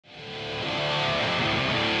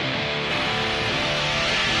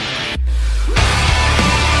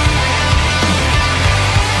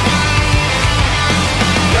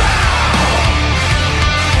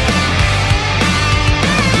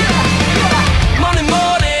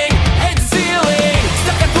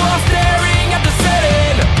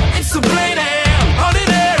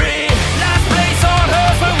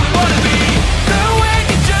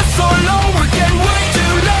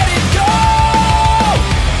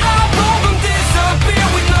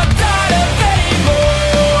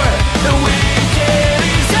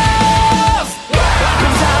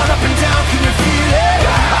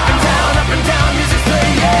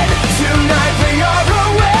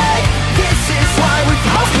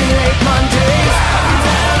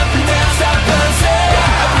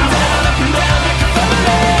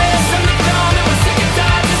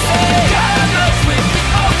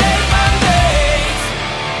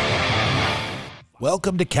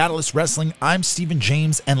welcome to Catalyst Wrestling. I'm Steven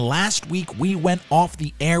James, and last week we went off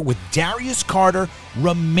the air with Darius Carter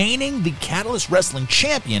remaining the Catalyst Wrestling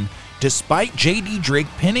champion despite JD Drake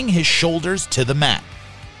pinning his shoulders to the mat.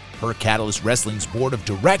 Per Catalyst Wrestling's board of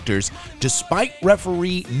directors, despite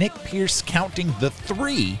referee Nick Pierce counting the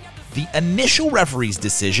 3, the initial referee's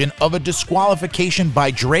decision of a disqualification by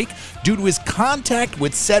Drake due to his contact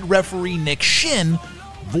with said referee Nick Shin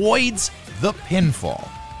voids the pinfall.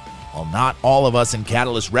 While not all of us in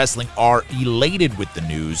Catalyst Wrestling are elated with the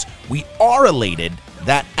news, we are elated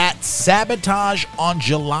that at Sabotage on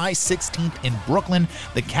July 16th in Brooklyn,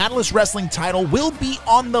 the Catalyst Wrestling title will be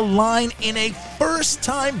on the line in a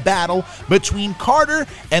first-time battle between Carter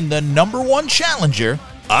and the #1 challenger,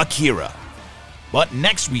 Akira. But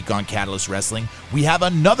next week on Catalyst Wrestling, we have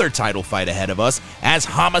another title fight ahead of us as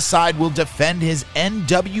Homicide will defend his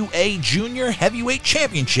NWA Junior Heavyweight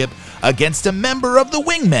Championship against a member of the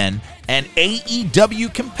Wingmen and AEW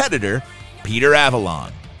competitor, Peter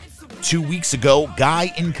Avalon. 2 weeks ago,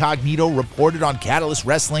 Guy Incognito reported on Catalyst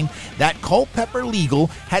Wrestling that Culpepper Legal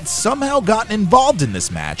had somehow gotten involved in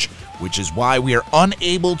this match, which is why we are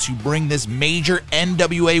unable to bring this major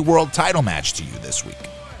NWA World title match to you this week.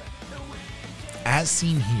 As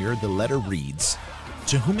seen here, the letter reads,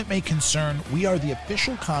 "To whom it may concern, we are the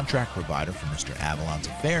official contract provider for Mr. Avalon's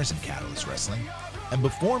affairs in Catalyst Wrestling, and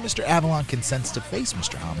before Mr. Avalon consents to face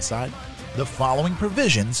Mr. Homicide, the following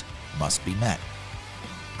provisions must be met.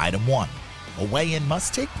 Item 1. A weigh-in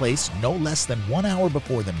must take place no less than 1 hour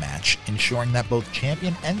before the match, ensuring that both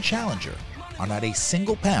champion and challenger are not a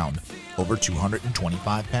single pound over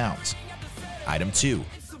 225 pounds. Item 2.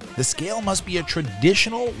 The scale must be a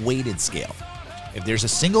traditional weighted scale. If there's a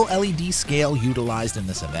single LED scale utilized in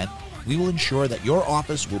this event, we will ensure that your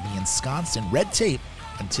office will be ensconced in red tape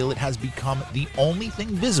until it has become the only thing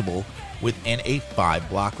visible within a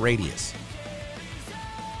 5-block radius.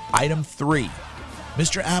 Item 3.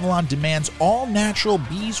 Mr. Avalon demands all natural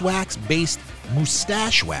beeswax-based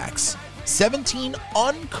mustache wax, 17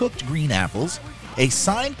 uncooked green apples, a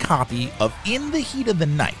signed copy of In the Heat of the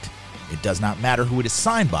Night. It does not matter who it is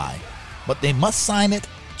signed by, but they must sign it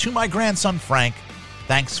to my grandson Frank,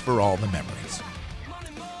 thanks for all the memories."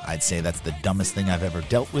 I'd say that's the dumbest thing I've ever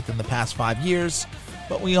dealt with in the past 5 years,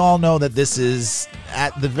 but we all know that this is,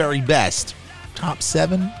 at the very best, top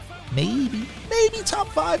 7, maybe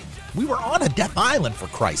top 5. We were on a death island, for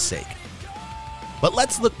Christ's sake. But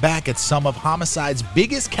let's look back at some of Homicide's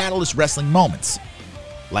biggest Catalyst Wrestling moments.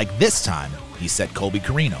 Like this time, he set Colby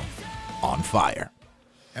Corino on fire.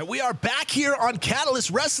 And we are back here on Catalyst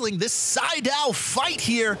Wrestling, this Sydal fight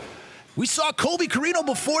here. We saw Colby Corino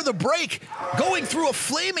before the break going through a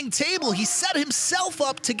flaming table. He set himself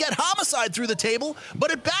up to get Homicide through the table,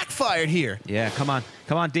 but it backfired here. Yeah, come on,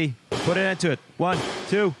 D. Put it into it. 1,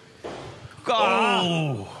 2.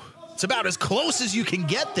 Oh, it's about as close as you can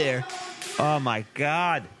get there. Oh my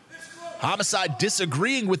God. Homicide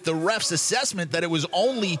disagreeing with the ref's assessment that it was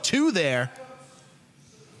only 2 there.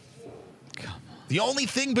 The only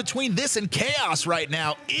thing between this and chaos right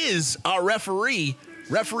now is our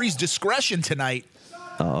referee's discretion tonight.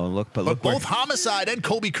 Oh, look, but both Homicide and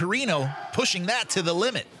Colby Corino pushing that to the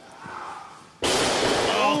limit.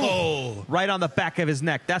 Oh, right on the back of his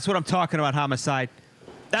neck. That's what I'm talking about, Homicide.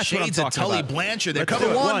 That's Shades what I'm of talking Tully about. Blanchard. They're Let's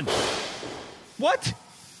cover do it. 1. What?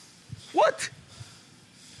 What?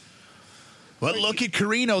 But look at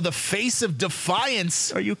Corino, the face of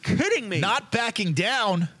defiance. Are you kidding me? Not backing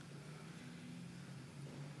down.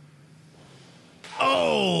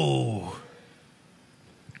 Oh,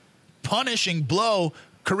 punishing blow.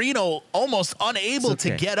 Corino almost unable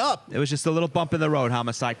to get up. It was just a little bump in the road,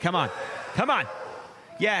 Homicide. Come on. Come on.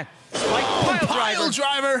 Yeah. Pile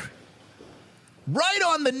driver. Right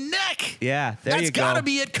on the neck. Yeah, there you go. That's got to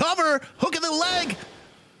be it. Cover. Hook of the leg.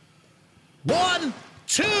 1,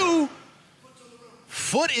 2.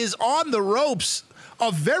 Foot is on the ropes.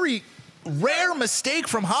 A very rare mistake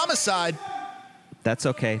from Homicide. That's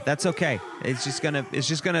okay. That's okay. It's just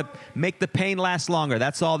gonna make the pain last longer.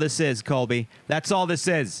 That's all this is, Colby. That's all this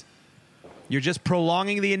is. You're just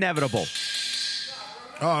prolonging the inevitable.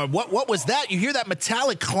 What was that? You hear that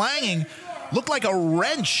metallic clanging? Looked like a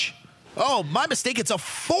wrench. Oh, my mistake. It's a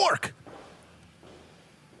fork.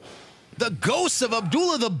 The ghosts of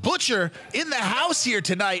Abdullah the Butcher in the house here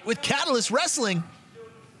tonight with Catalyst Wrestling.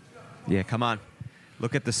 Yeah, come on.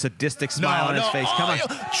 Look at the sadistic smile on his face. Come on.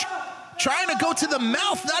 Trying to go to the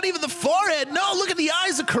mouth, not even the forehead. No, look at the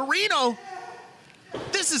eyes of Corino.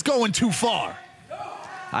 This is going too far.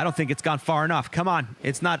 I don't think it's gone far enough. Come on.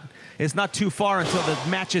 It's not too far until the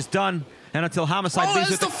match is done and until Homicide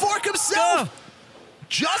leaves with the fork himself.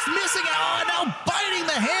 Just missing out. Now biting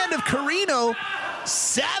the hand of Corino.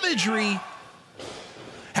 Savagery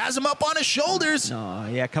has him up on his shoulders. Oh,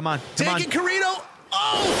 yeah, come on. Taking Carino.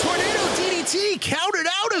 Oh, tornado DDT countered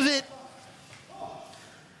out of it.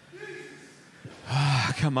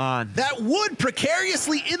 Come on. That wood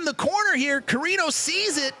precariously in the corner here. Carino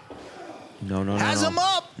sees it. No. Has him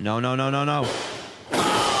up. No.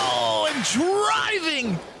 Oh, and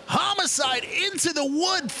driving Homicide into the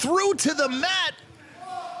wood, through to the mat.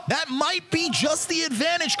 That might be just the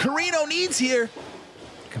advantage Carino needs here.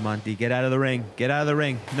 Come on, D, get out of the ring. Get out of the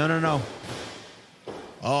ring. No.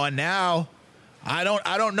 Oh, and now I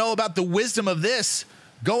don't know about the wisdom of this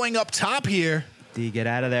going up top here. D, get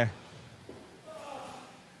out of there.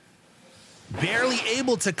 Barely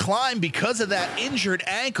able to climb because of that injured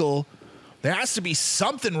ankle. There has to be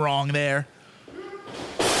something wrong there. Went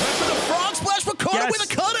for the frog splash, but caught it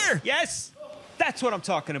with a cutter. Yes, that's what I'm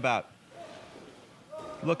talking about.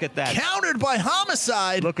 Look at that. Countered by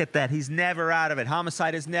Homicide. Look at that. He's never out of it.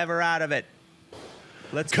 Homicide is never out of it.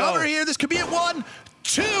 Let's go. Cover here. This could be it. 1,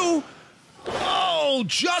 2. Oh,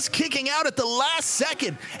 just kicking out at the last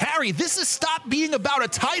second. Harry, this has stopped being about a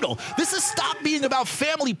title. This has stopped being about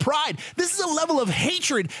family pride. This is a level of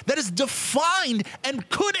hatred that is defined and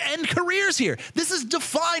could end careers here. This has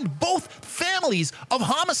defined both families of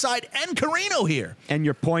Homicide and Carino here. And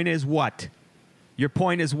your point is what? Your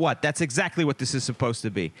point is what? That's exactly what this is supposed to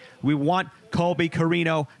be. We want Colby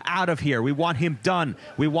Carino out of here. We want him done.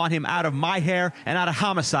 We want him out of my hair and out of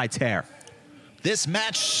Homicide's hair. This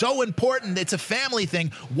match so important. It's a family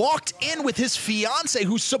thing. Walked in with his fiance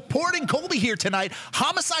who's supporting Colby here tonight.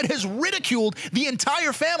 Homicide has ridiculed the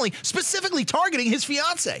entire family, specifically targeting his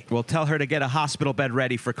fiance. We'll tell her to get a hospital bed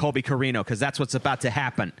ready for Colby Carino because that's what's about to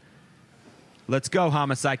happen. Let's go,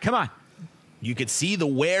 Homicide. Come on. You could see the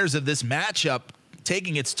wares of this matchup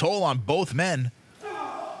taking its toll on both men.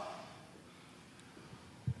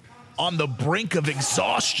 On the brink of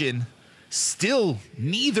exhaustion. Still,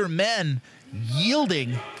 neither man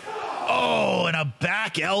yielding. Oh, and a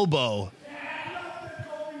back elbow.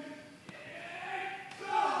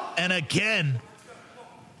 And again.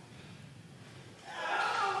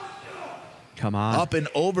 Come on. Up and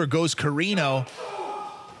over goes Carino.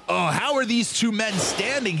 Oh, how are these two men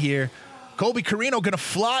standing here? Colby Carino gonna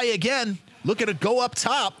fly again. Looking to go up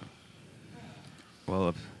top. Well,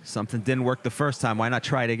 if something didn't work the first time, why not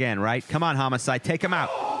try it again, right? Come on, Homicide. Take him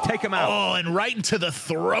out. Take him out. Oh, and right into the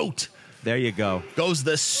throat. There you go. Goes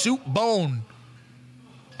the soup bone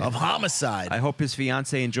of Homicide. I hope his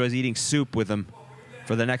fiance enjoys eating soup with him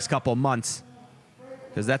for the next couple months,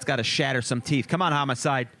 because that's got to shatter some teeth. Come on,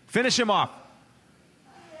 Homicide. Finish him off.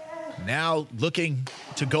 Now looking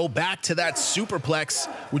to go back to that superplex,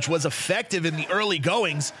 which was effective in the early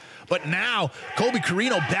goings. But now Colby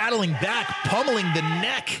Carino battling back, pummeling the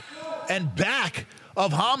neck and back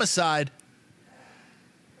of Homicide.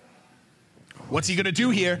 What's he going to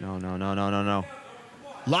do here? No.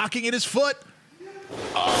 Locking in his foot.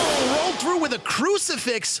 Oh, rolled through with a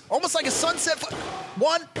crucifix. Almost like a sunset.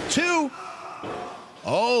 1, 2.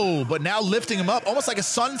 Oh, but now lifting him up. Almost like a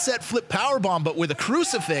sunset flip powerbomb, but with a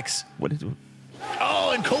crucifix. What is it?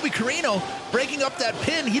 Oh, and Colby Carino breaking up that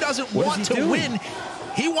pin. He doesn't want to win.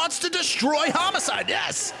 He wants to destroy Homicide.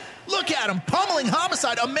 Yes. Look at him pummeling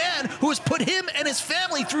Homicide, a man who has put him and his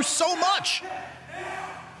family through so much.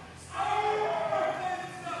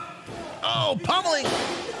 Oh, pummeling.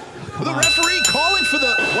 The referee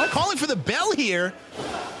calling for the bell here.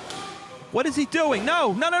 What is he doing? No.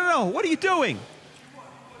 What are you doing?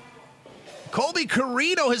 Colby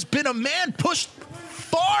Carino has been a man pushed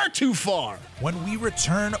far too far. When we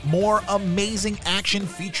return, more amazing action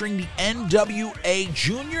featuring the NWA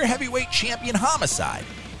Junior Heavyweight Champion Homicide.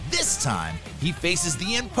 This time, he faces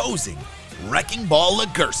the imposing Wrecking Ball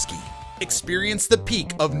Legursky. Experience the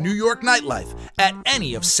peak of New York nightlife at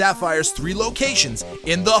any of Sapphire's 3 locations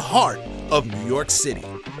in the heart of New York City.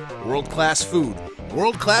 World-class food,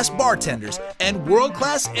 world-class bartenders, and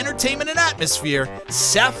world-class entertainment and atmosphere,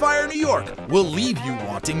 Sapphire New York will leave you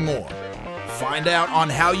wanting more. Find out on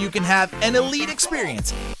how you can have an elite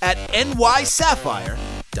experience at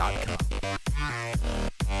nysapphire.com.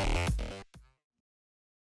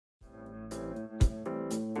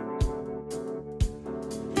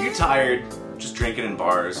 If you're tired, just drinking in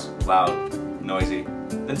bars, loud, noisy,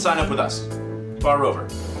 then sign up with us, Bar Rover.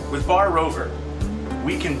 With Bar Rover,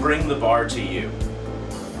 we can bring the bar to you.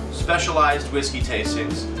 Specialized whiskey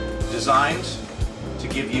tastings designed to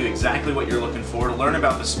give you exactly what you're looking for, to learn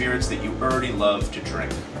about the spirits that you already love to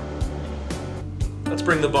drink. Let's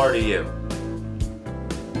bring the bar to you.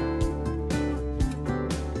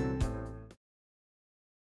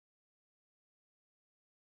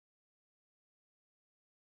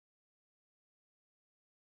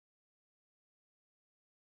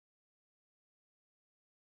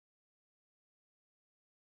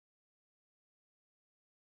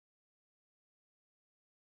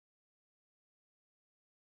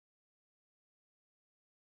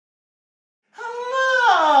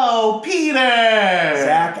 Peter!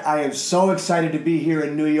 Zach, I am so excited to be here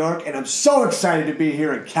in New York, and I'm so excited to be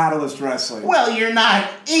here at Catalyst Wrestling. Well, you're not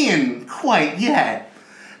in quite yet.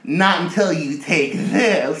 Not until you take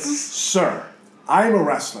this. Sir, I am a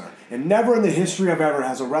wrestler, and never in the history of ever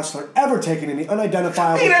has a wrestler ever taken any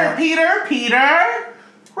unidentifiable... Peter!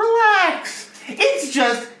 Relax. It's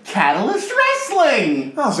just Catalyst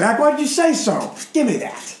Wrestling. Oh, Zach, why did you say so? Give me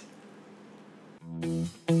that.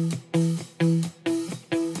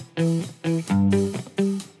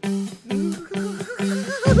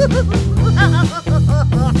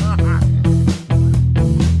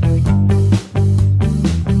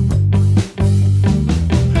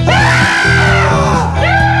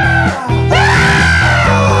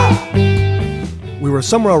 We were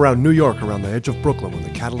somewhere around New York, around the edge of Brooklyn, when the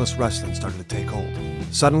Catalyst Wrestling started to take hold.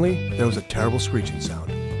 Suddenly, there was a terrible screeching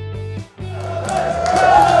sound.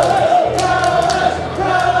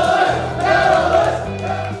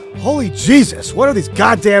 Holy Jesus, what are these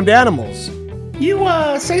goddamned animals? You,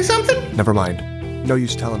 say something? Never mind. No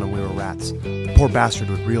use telling him we were rats. The poor bastard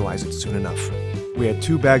would realize it soon enough. We had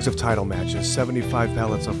 2 bags of title matches, 75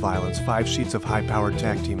 pellets of violence, 5 sheets of high-powered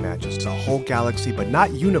tag team matches, a whole galaxy, but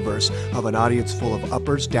not universe, of an audience full of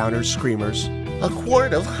uppers, downers, screamers. A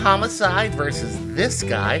quart of homicide versus this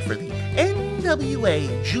guy for the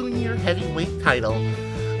NWA Junior Heavyweight title.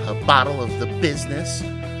 A bottle of the business.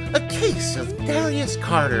 A case of Darius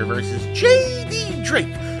Carter versus J.D.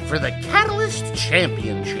 Drake for the Catalyst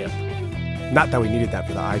Championship. Not that we needed that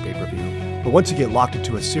for the iPay-per-view. But once you get locked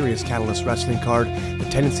into a serious Catalyst Wrestling card, the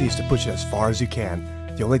tendency is to push it as far as you can.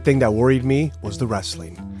 The only thing that worried me was the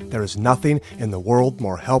wrestling. There is nothing in the world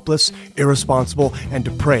more helpless, irresponsible, and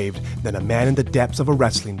depraved than a man in the depths of a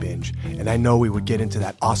wrestling binge, and I know we would get into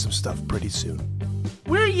that awesome stuff pretty soon.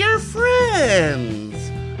 We're your friends.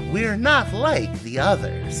 We're not like the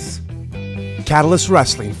others. Catalyst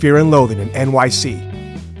Wrestling, Fear and Loathing in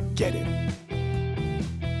NYC. Get in.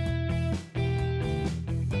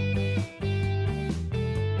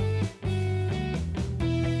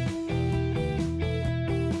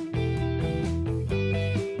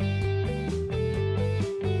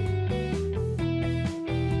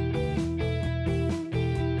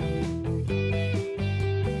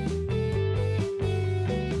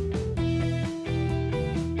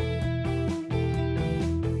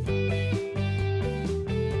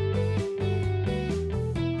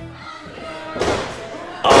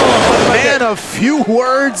 Man, a few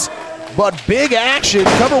words, but big action.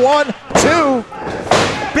 Cover 1, 2.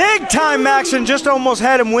 Big time action, just almost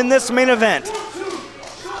had him win this main event.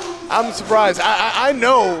 I'm surprised. I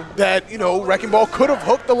know that, Wrecking Ball could have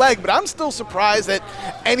hooked the leg, but I'm still surprised that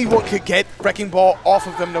anyone could get Wrecking Ball off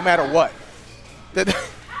of them no matter what.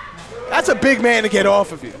 That's a big man to get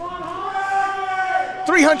off of you.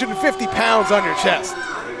 350 pounds on your chest.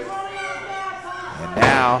 And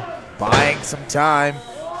now, buying some time.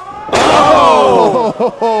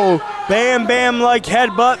 Oh! Bam, bam, like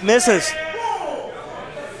headbutt misses.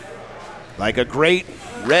 Like a great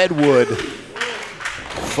redwood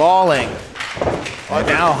falling. And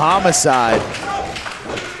now Homicide.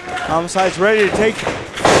 Homicide's ready to take.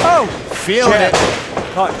 Oh! Feeling jab, it.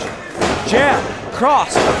 Touch. Jab.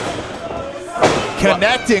 Cross.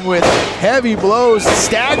 Connecting with heavy blows.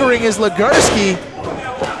 Staggering is Legursky.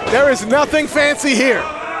 There is nothing fancy here.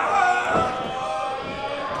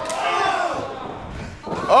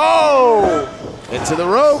 Oh! Into the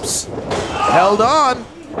ropes. Held on.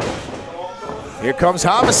 Here comes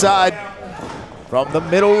Homicide from the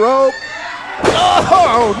middle rope.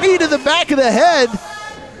 Oh! Knee to the back of the head.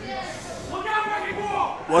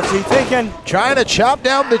 What's he thinking? Trying to chop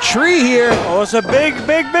down the tree here. Oh, it's a big,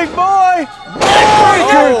 big, big boy.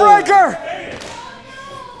 Neckbreaker. Neckbreaker.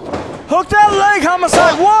 Hook that leg,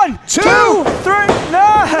 Homicide. 1, 2, 3. No.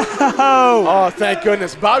 Oh, thank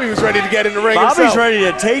goodness. Bobby was ready to get in the ring Bobby's himself. ready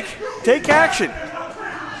to take action.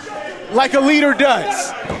 Like a leader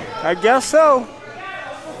does. I guess so.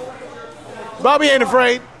 Bobby ain't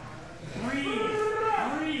afraid.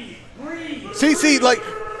 See, like,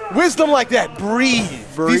 wisdom like that. Breathe.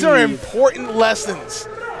 These are important lessons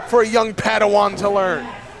for a young Padawan to learn.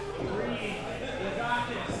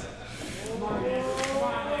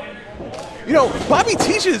 Bobby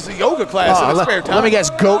teaches a yoga class in his spare time. Let me guess,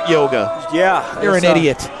 goat yoga. Yeah. You're an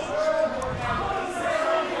idiot.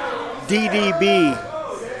 DDB.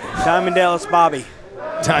 Diamond Dallas Bobby.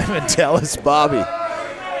 Diamond Dallas Bobby.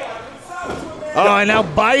 Oh, and now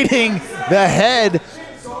biting the head.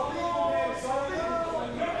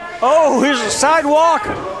 Oh, here's a sidewalk.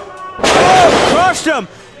 Oh, crushed him.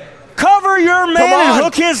 Cover your man and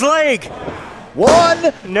hook his leg.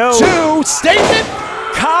 1, No. 2, statement.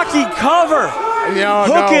 Cocky cover.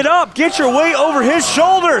 Hook it up. Get your weight over his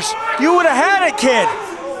shoulders. You would have had it, kid.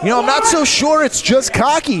 You know, I'm not so sure it's just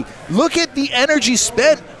cocky. Look at the energy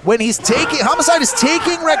spent when he's taking, Homicide is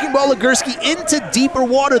taking Wrecking Ball Legursky into deeper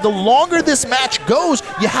water. The longer this match goes,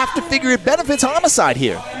 you have to figure it benefits Homicide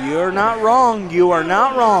here. You're not wrong. You are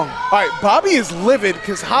not wrong. All right, Bobby is livid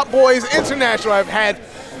because Hot Boys International have had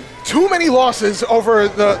too many losses over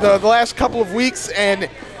the last couple of weeks, and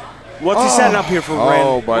what's he setting up here for,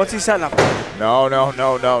 Brandon? But What's he setting up? No.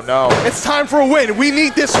 It's time for a win. We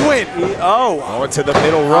need this win. Going to the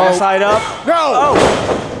middle row. Homicide up. No.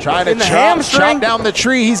 Trying to In the hamstring. chop down the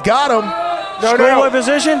tree. He's got him. Screwaway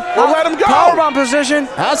position. We'll let him go. Powerbomb position.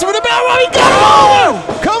 Has for the bell. He got him.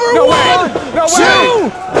 Cover No one. way. No Two.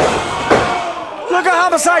 way. Look at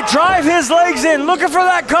Homicide drive his legs in, looking for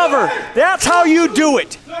that cover. That's how you do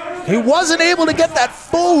it. He wasn't able to get that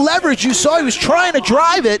full leverage. You saw he was trying to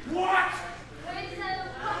drive it.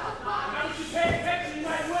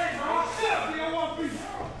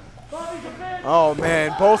 Oh,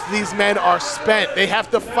 man, both of these men are spent. They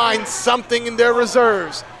have to find something in their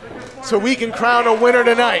reserves so we can crown a winner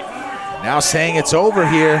tonight. Now saying it's over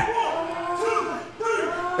here.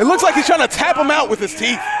 It looks like he's trying to tap him out with his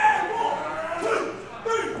teeth.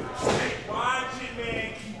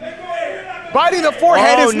 Biting the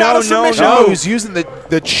forehead is not a submission No, move. he's using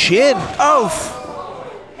the chin. Oof.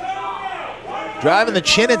 Driving the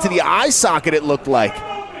chin into the eye socket, it looked like.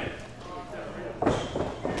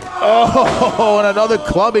 Oh, and another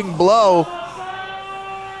clubbing blow.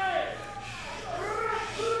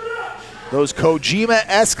 Those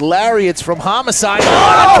Kojima-esque lariats from Homicide.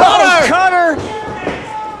 Oh, cutter.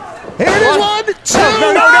 Here it is, 1, 2.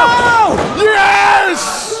 No.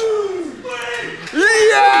 Yes!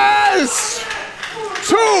 Yes!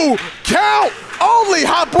 2, count! Only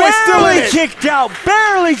Hot Boy still in Barely it. kicked out.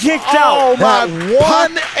 Barely kicked Oh, out. my. That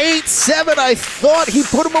 1-8-7, I thought he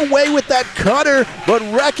put him away with that cutter, but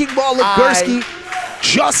Wrecking Ball Legursky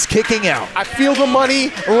just kicking out. I feel the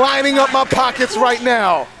money lining up my pockets right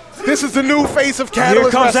now. This is the new face of Here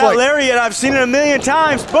Catalyst comes that Wrestling. lariat. I've seen it a million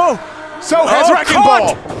times. Boom. So has Wrecking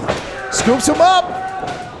caught. Ball. Scoops him up.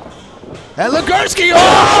 And Legursky,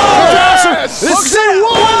 Yes! This is it,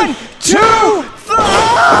 1, 2, 3.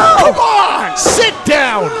 Come on! Sit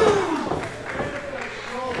down.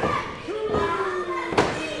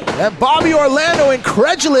 And Bobby Orlando,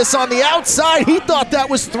 incredulous on the outside. He thought that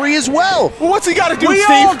was 3 as well. Well, what's he got to do, We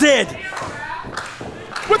Steve? all did.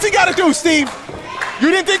 What's he got to do, Steve? You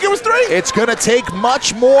didn't think it was 3? It's going to take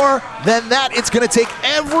much more than that. It's going to take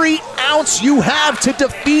every ounce you have to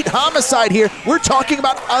defeat Homicide here. We're talking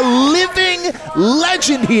about a living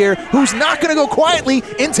legend here who's not going to go quietly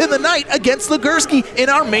into the night against Legursky in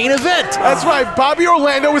our main event. That's right. Bobby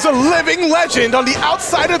Orlando is a living legend on the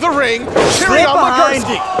outside of the ring, cheering Slip on behind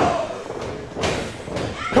Legursky.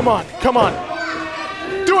 Come on, come on.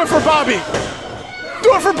 Do it for Bobby.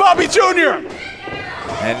 Do it for Bobby Jr.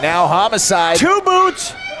 And now Homicide. 2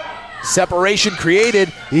 boots. Separation created.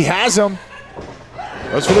 He has him.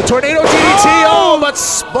 Goes for the tornado DDT. Oh, but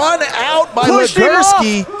spun out by Pushed him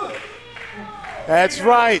Legursky. That's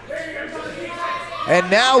right. And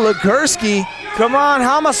now Legursky. Come on,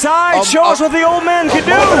 Homicide. Show us what the old man can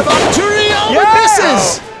Moment of do. opportunity. Oh, Yeah. it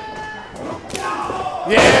misses.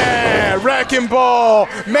 Yeah, Wrecking Ball,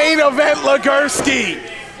 main event Legursky.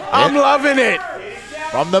 I'm loving it.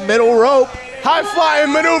 From the middle rope. High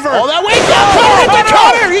flying maneuver. Oh, that way. Cutter hit the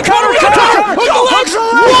cutter. He caught him with the cutter. Hook the legs.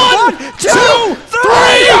 1, 2, 3.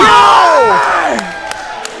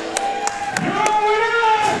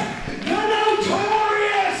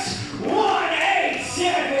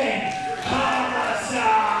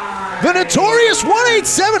 The notorious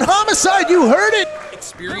 187 Homicide. You heard it.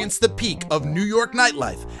 Experience the peak of New York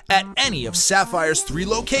nightlife at any of Sapphire's 3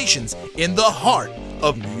 locations in the heart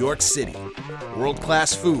of New York City.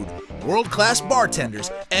 World-class food, world-class bartenders,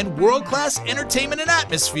 and world-class entertainment and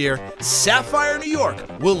atmosphere, Sapphire New York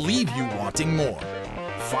will leave you wanting more.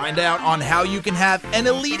 Find out on how you can have an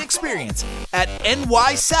elite experience at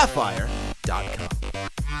nysapphire.com.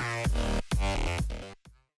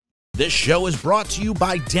 This show is brought to you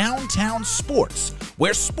by Downtown Sports,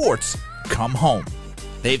 where sports come home.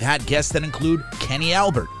 They've had guests that include Kenny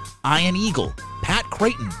Albert, Ian Eagle, Pat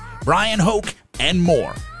Creighton, Brian Hoke, and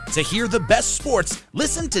more. To hear the best sports,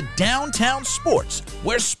 listen to Downtown Sports,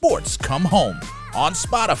 where sports come home, on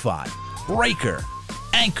Spotify, Breaker,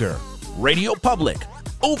 Anchor, Radio Public,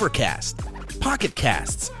 Overcast, Pocket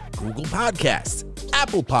Casts, Google Podcasts,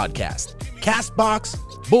 Apple Podcasts, Castbox,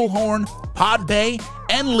 Bullhorn, Podbay,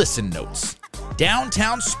 and Listen Notes.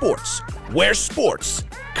 Downtown Sports, where sports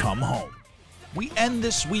come home. We end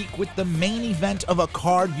this week with the main event of a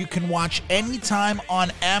card you can watch anytime on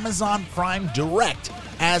Amazon Prime Direct,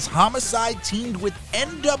 as Homicide teamed with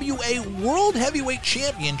NWA World Heavyweight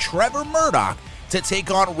Champion Trevor Murdoch to take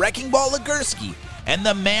on Wrecking Ball Legursky and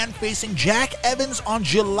the man facing Jack Evans on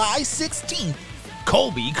July 16th,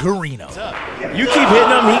 Colby Carino. You keep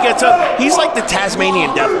hitting him, he gets up. He's like the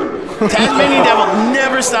Tasmanian devil. Tasmanian devil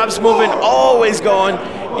never stops moving, always going.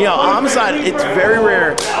 You know, Homicide, it's very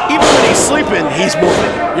rare. Even when he's sleeping, he's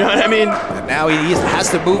moving. You know what I mean? And now he has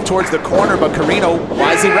to move towards the corner, but Carino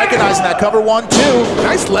wisely recognizing that cover 1-2.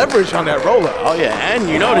 Nice leverage on that roller. Oh, yeah, and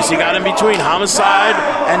you notice he got in between Homicide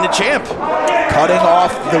and the champ. Cutting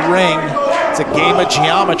off the ring. It's a game of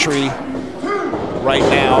geometry right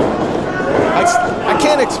now. I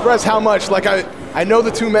can't express how much, like I know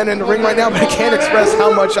the two men in the ring right now, but I can't express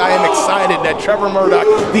how much I am excited that Trevor Murdoch,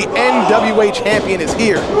 the NWA champion, is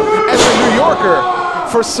here. As a New Yorker,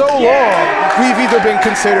 for so long, we've either been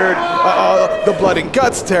considered the blood and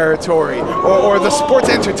guts territory or the sports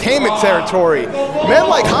entertainment territory. Men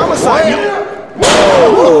like Homicide,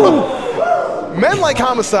 men like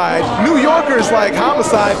Homicide, New Yorkers like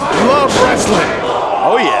Homicide love wrestling.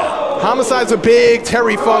 Oh, yeah. Homicide's a big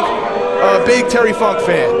Terry Funk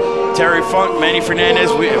fan. Terry Funk, Manny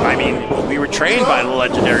Fernandez, we were trained by the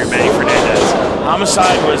legendary Manny Fernandez.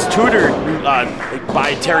 Homicide was tutored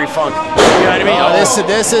by Terry Funk. You know what I mean? Oh,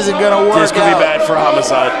 this isn't going to work out. This could be bad for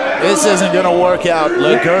Homicide. This isn't going to work out.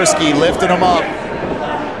 Legursky lifting him up.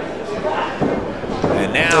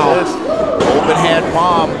 And now, open hand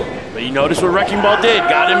palm. But you notice what Wrecking Ball did.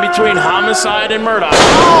 Got in between Homicide and Murdoch.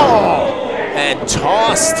 Oh! And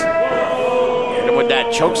tossed. With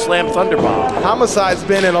that choke slam thunderbomb. Homicide's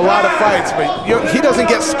been in a lot of fights, but he doesn't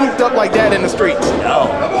get scooped up like that in the streets. No.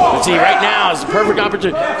 But see, right now is the perfect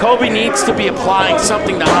opportunity. Colby needs to be applying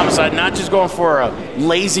something to Homicide, not just going for a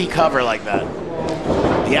lazy cover like that.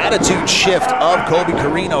 The attitude shift of Colby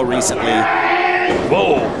Carino recently.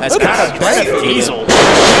 Whoa. That's kind of benefited. Diesel.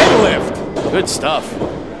 Lift. Good stuff.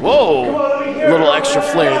 Whoa. Little extra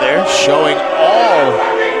flair there. Showing all.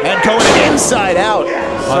 And going inside out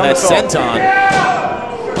on that senton.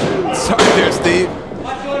 Sorry there, Steve.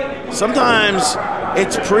 Sometimes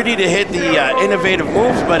it's pretty to hit the innovative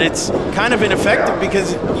moves, but it's kind of ineffective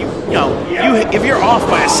because if you're off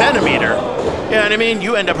by a centimeter, you know what I mean,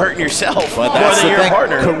 you end up hurting yourself more than your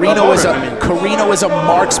partner. Carino is a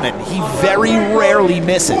marksman. He very rarely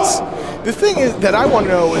misses. The thing is that I want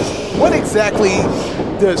to know is what exactly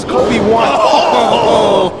does Colby want?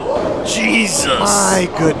 Jesus. My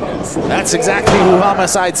goodness. That's exactly who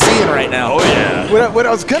Homicide's seeing right now. Oh, yeah. What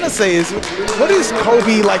I was going to say is, what is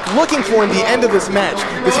Colby looking for in the end of this match?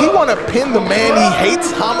 Does he want to pin the man he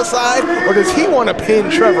hates, Homicide, or does he want to pin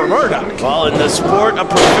Trevor Murdoch? Well, in the sport of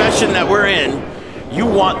profession that we're in, you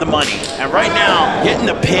want the money. And right now, getting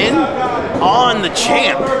the pin on the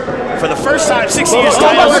champ for the first time 60 years. See? You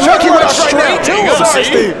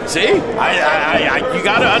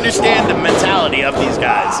got to understand the mentality of these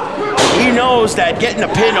guys. He knows that getting a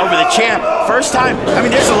pin over the champ, first time,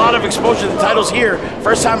 there's a lot of exposure to the titles here,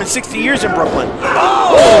 first time in 60 years in Brooklyn.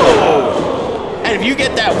 Oh! And if you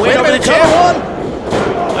get that win over the champ,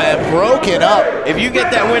 and broken up. If you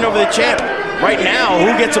get that win over the champ, right now,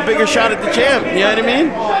 who gets a bigger shot at the champ? You know what I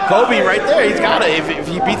mean? Colby right there, he's got to, if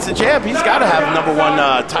he beats the champ, he's got to have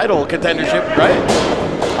 #1 title contendership, right?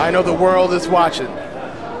 I know the world is watching.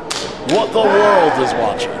 What the world is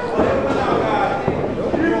watching.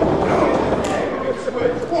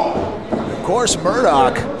 Of course,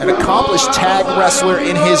 Murdoch, an accomplished tag wrestler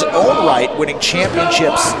in his own right, winning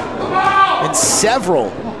championships in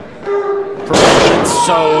several promotions.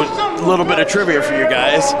 So, a little bit of trivia for you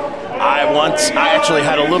guys. I actually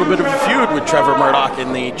had a little bit of a feud with Trevor Murdoch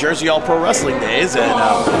in the Jersey All Pro Wrestling days, and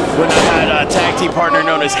when I had a tag team partner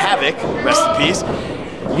known as Havoc, rest in peace.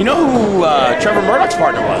 You know who Trevor Murdoch's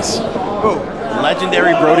partner was? Who?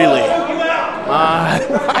 Legendary Brody Lee.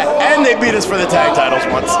 And they beat us for the tag titles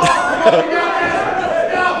once.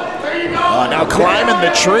 Now climbing the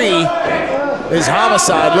tree is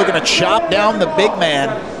Homicide, looking to chop down the big man.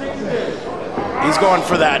 He's going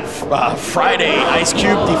for that Friday Ice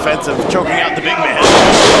Cube defensive, choking out the big man.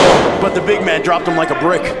 But the big man dropped him like a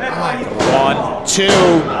brick. 1, 2.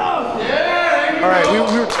 All right, we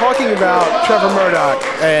were talking about Trevor Murdoch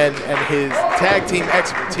and his tag team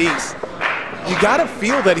expertise. You got to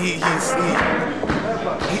feel that he's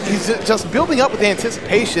just building up with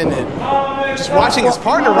anticipation and just watching his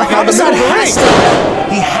partner right now in the middle of the ring.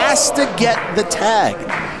 He has to get the tag.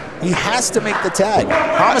 He has to make the tag.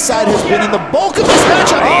 Homicide has been in the bulk of this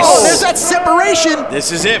matchup. Oh, there's that separation.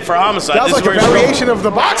 This is it for Homicide. That was like a variation of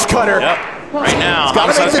the box cutter. Yep. Right now,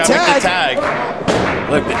 Gotta Hamasa's make the gotta make the tag.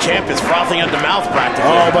 Look, the champ is frothing at the mouth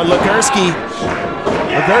practically. Oh, but Legursky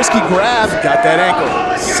grabbed. Got that ankle.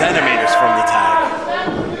 Centimeters from the tag.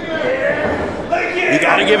 You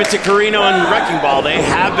got to give it to Carino and Wrecking Ball. They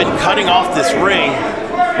have been cutting off this ring.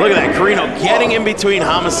 Look at that, Carino getting in between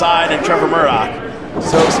Homicide and Trevor Murdoch.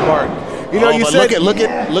 So smart. You know, you but said look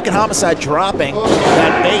at Homicide dropping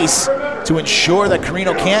that base to ensure that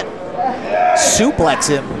Carino can't suplex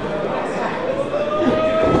him.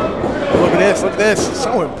 Look at this.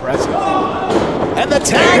 So impressive. And the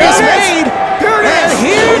tag is made. Here it is. And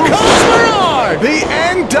here comes Bernard. The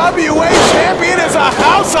NWA champion is a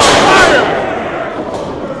house on fire.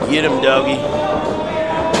 Get him, Dougie.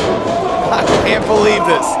 I can't believe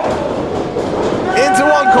this. Into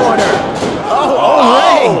one corner.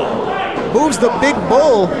 Ray moves the big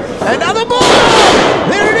bull. Another bull.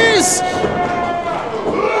 There it is.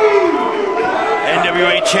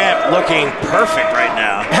 NWA champ looking perfect right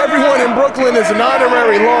now. Everyone in Brooklyn is an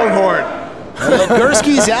honorary Longhorn.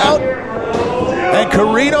 Legursky's out. And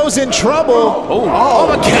Carino's in trouble.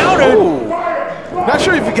 Oh, a counter. Not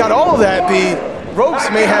sure if you got all of that. The ropes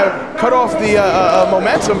may have cut off the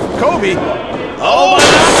momentum from Kobe. Oh,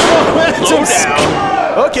 my God. Low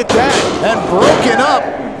down. Look at that. And broken up.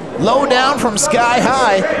 Low down from Sky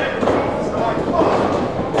High.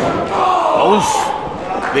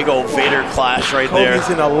 Oof. Big old Vader clash right there. Kobe's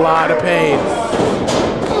in a lot of pain.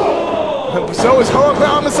 So is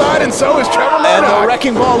Homicide, and so is Trevor Murdoch. And the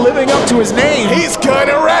Wrecking Ball living up to his name. He's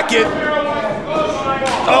gonna wreck it.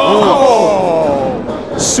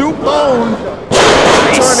 Soup bone.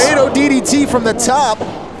 Tornado DDT from the top.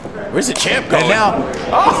 Where's the champ going? And now,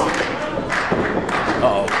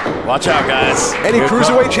 Watch out, guys. Any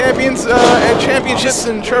cruiserweight champions and championships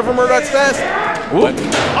in Trevor Murdoch's past?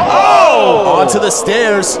 onto the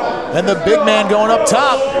stairs. And the big man going up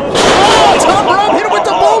top. Oh, top rope, hit him with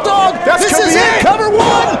the bulldog. This is it. Cover 1,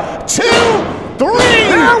 2, 3.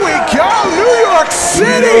 There we go. New York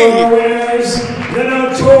City.